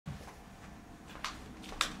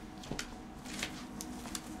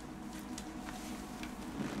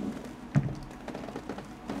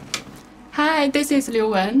Hi, this is Liu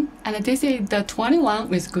Wen, and this is the 21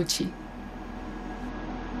 with Gucci.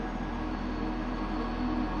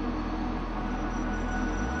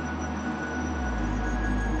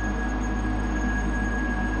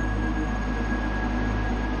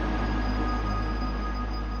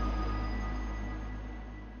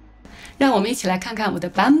 让我们一起来看看我的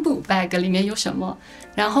bamboo bag 里面有什么。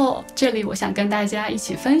然后这里我想跟大家一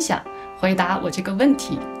起分享，回答我这个问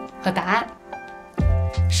题和答案。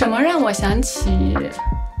什么让我想起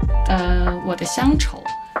我的乡愁？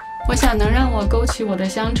我想能让我勾起我的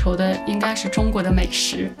乡愁的，应该是中国的美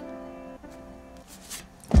食。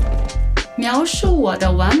描述我的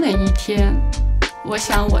完美一天，我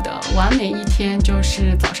想我的完美一天就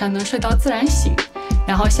是早上能睡到自然醒。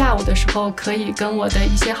然后下午的时候可以跟我的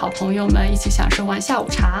一些好朋友们一起享受完下午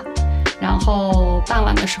茶，然后傍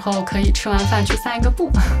晚的时候可以吃完饭去散一个步，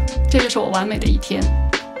这就是我完美的一天。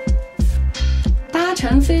搭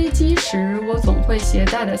乘飞机时我总会携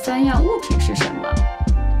带的3样物品是什么？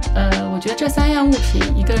我觉得这3样物品，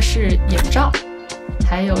一个是眼罩，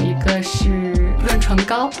还有一个是润唇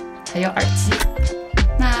膏，还有耳机。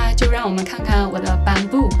那就让我们看看我的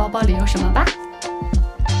bamboo 包包里有什么吧。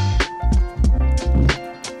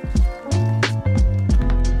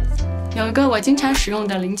有一个我经常使用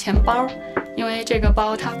的零钱包，因为这个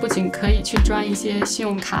包它不仅可以去装一些信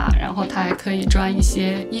用卡，然后它还可以装一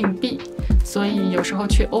些硬币，所以有时候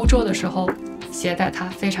去欧洲的时候携带它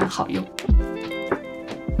非常好用。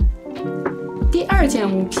第2件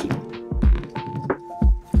物品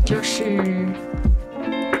就是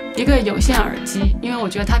一个有线耳机，因为我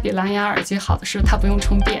觉得它比蓝牙耳机好的是它不用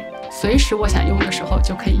充电，随时我想用的时候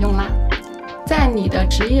就可以用啦。在你的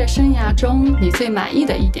职业生涯中，你最满意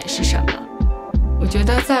的一点是什么？我觉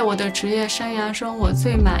得在我的职业生涯中，我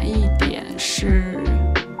最满意一点是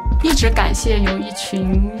一直感谢有一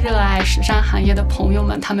群热爱时尚行业的朋友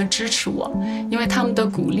们，他们支持我，因为他们的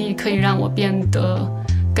鼓励可以让我变得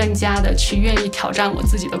更加的去愿意挑战我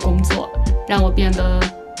自己的工作，让我变得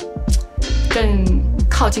更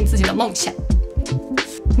靠近自己的梦想。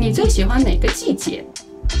你最喜欢哪个季节？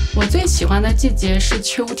我最喜欢的季节是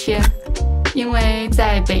秋天。因为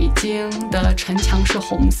在北京的城墙是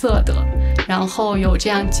红色的，然后有这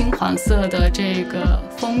样金黄色的这个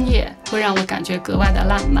枫叶，会让我感觉格外的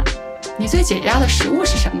浪漫。你最解压的食物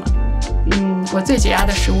是什么？我最解压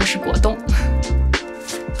的食物是果冻。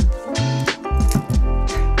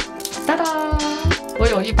哒哒，我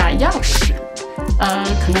有一把钥匙。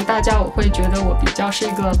可能大家会觉得我比较是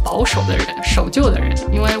一个保守的人，守旧的人，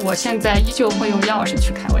因为我现在依旧会用钥匙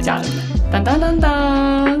去开我家的门。当当当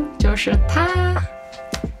当，就是它，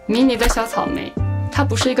迷你的小草莓。它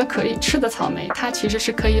不是一个可以吃的草莓，它其实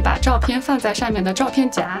是可以把照片放在上面的照片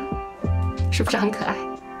夹，是不是很可爱？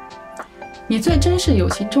你最珍视友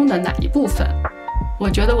情中的哪一部分？我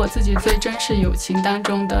觉得我自己最珍视友情当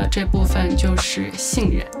中的这部分就是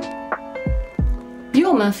信任。与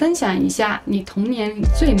我们分享一下你童年里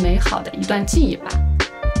最美好的一段记忆吧。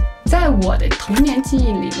在我的童年记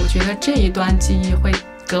忆里，我觉得这一段记忆会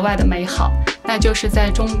格外的美好，那就是在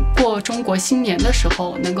过中国新年的时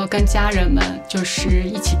候，能够跟家人们就是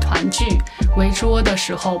一起团聚，围桌的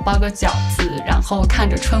时候包个饺子，然后看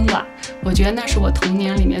着春晚，我觉得那是我童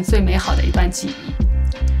年里面最美好的一段记忆。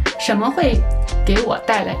什么会给我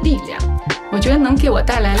带来力量？我觉得能给我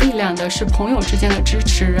带来力量的是朋友之间的支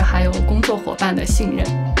持，还有工作伙伴的信任。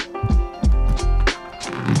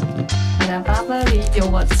我的包包里有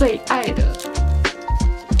我最爱的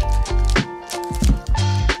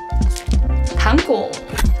糖果，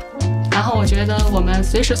然后我觉得我们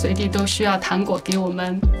随时随地都需要糖果给我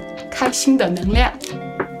们开心的能量。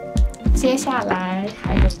接下来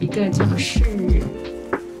还有一个就是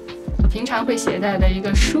我平常会携带的一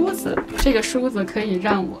个梳子，这个梳子可以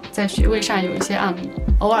让我在穴位上有一些按摩，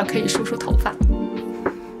偶尔可以梳梳头发。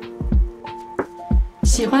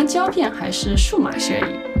喜欢胶片还是数码摄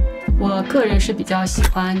影？我个人是比较喜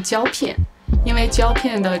欢胶片，因为胶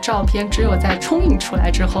片的照片只有在冲印出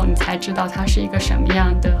来之后，你才知道它是一个什么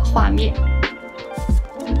样的画面。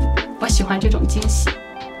我喜欢这种惊喜。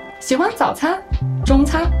喜欢早餐、中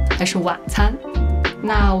餐还是晚餐？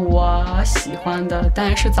那我喜欢的当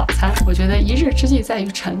然是早餐。我觉得一日之计在于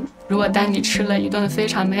晨，如果当你吃了一顿非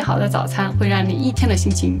常美好的早餐，会让你一天的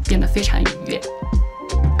心情变得非常愉悦。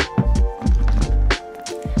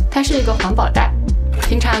它是一个环保袋。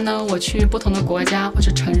平常呢，我去不同的国家或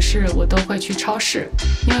者城市，我都会去超市，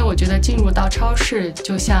因为我觉得进入到超市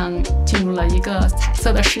就像进入了一个彩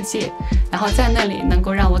色的世界，然后在那里能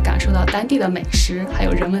够让我感受到当地的美食，还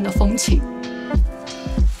有人们的风情。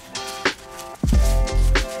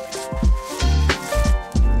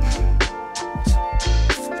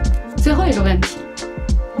最后一个问题，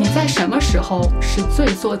你在什么时时候是最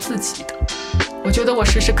做自己的。我觉得我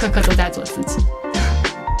时时刻刻都在做自己。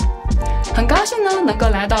很高兴呢，能够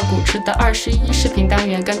来到古驰的21视频单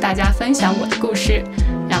元，跟大家分享我的故事，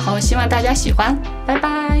然后希望大家喜欢，拜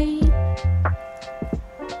拜。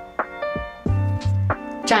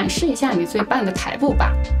展示一下你最棒的台步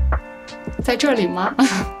吧。在这里吗？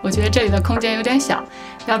我觉得这里的空间有点小，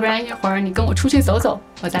要不然一会儿你跟我出去走走，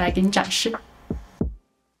我再来给你展示。